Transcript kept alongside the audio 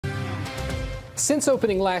Since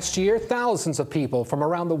opening last year, thousands of people from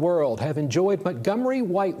around the world have enjoyed Montgomery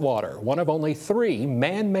Whitewater, one of only 3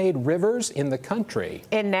 man-made rivers in the country.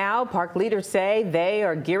 And now park leaders say they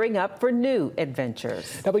are gearing up for new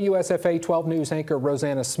adventures. WSFA 12 News anchor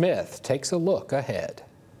Rosanna Smith takes a look ahead.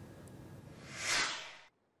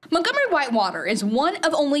 Montgomery Whitewater is one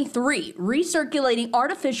of only 3 recirculating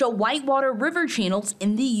artificial whitewater river channels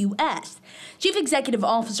in the U.S. Chief Executive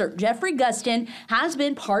Officer Jeffrey Gustin has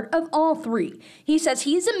been part of all 3. He says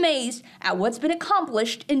he's amazed at what's been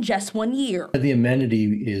accomplished in just 1 year. The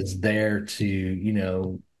amenity is there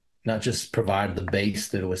to, not just provide the base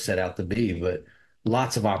that it was set out to be, but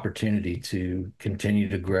lots of opportunity to continue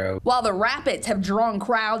to grow. While the rapids have drawn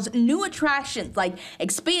crowds, new attractions like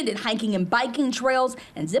expanded hiking and biking trails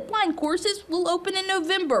and zipline courses will open in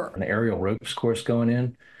November. An aerial ropes course going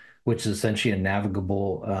in, which is essentially a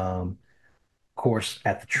navigable course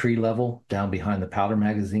at the tree level down behind the powder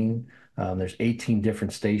magazine. There's 18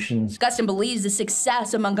 different stations. Gustin believes the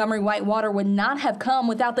success of Montgomery Whitewater would not have come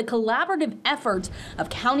without the collaborative efforts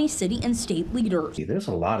of county, city, and state leaders. There's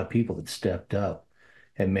a lot of people that stepped up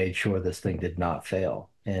and made sure this thing did not fail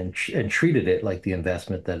and treated it like the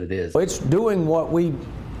investment that it is. It's doing what we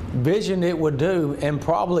visioned it would do and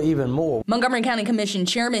probably even more. Montgomery County Commission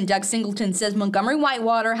Chairman Doug Singleton says Montgomery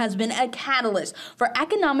Whitewater has been a catalyst for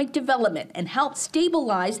economic development and helped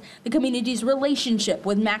stabilize the community's relationship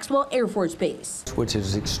with Maxwell Air Force Base. Which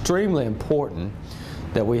is extremely important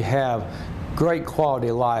that we have great quality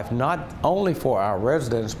of life, not only for our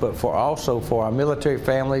residents, but also for our military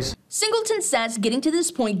families. Singleton says getting to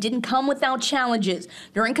this point didn't come without challenges.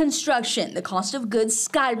 During construction, the cost of goods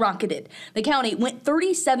skyrocketed. The county went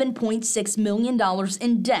 $37.6 million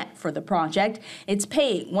in debt for the project. It's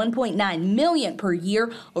paying $1.9 million per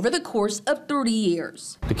year over the course of 30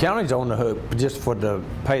 years. The county's on the hook just for the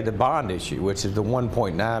pay the bond issue, which is the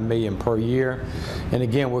 $1.9 million per year. And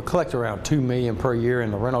again, we're collecting around $2 million per year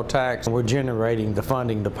in the rental tax. We're generating the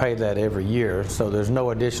funding to pay that every year, so there's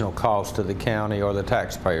no additional cost to the county or the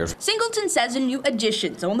taxpayers. Singleton says the new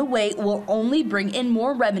additions on the way will only bring in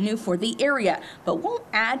more revenue for the area, but won't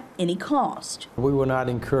add any cost. We will not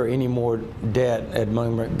incur any more debt at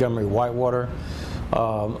Montgomery Whitewater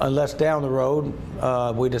unless down the road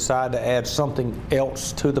we decide to add something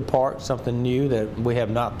else to the park, something new that we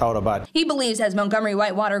have not thought about. He believes as Montgomery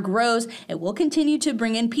Whitewater grows, it will continue to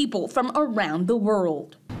bring in people from around the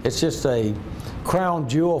world. It's just a crown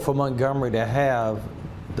jewel for Montgomery to have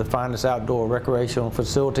the finest outdoor recreational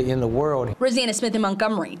facility in the world. Rosanna Smith in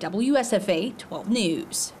Montgomery, WSFA 12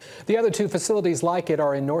 News. The other 2 facilities like it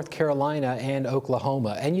are in North Carolina and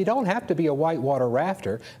Oklahoma. And you don't have to be a whitewater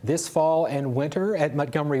rafter. This fall and winter at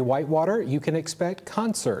Montgomery Whitewater, you can expect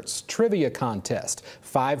concerts, trivia contests,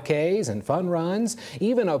 5Ks and fun runs,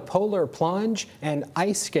 even a polar plunge and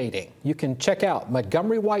ice skating. You can check out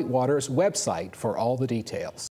Montgomery Whitewater's website for all the details.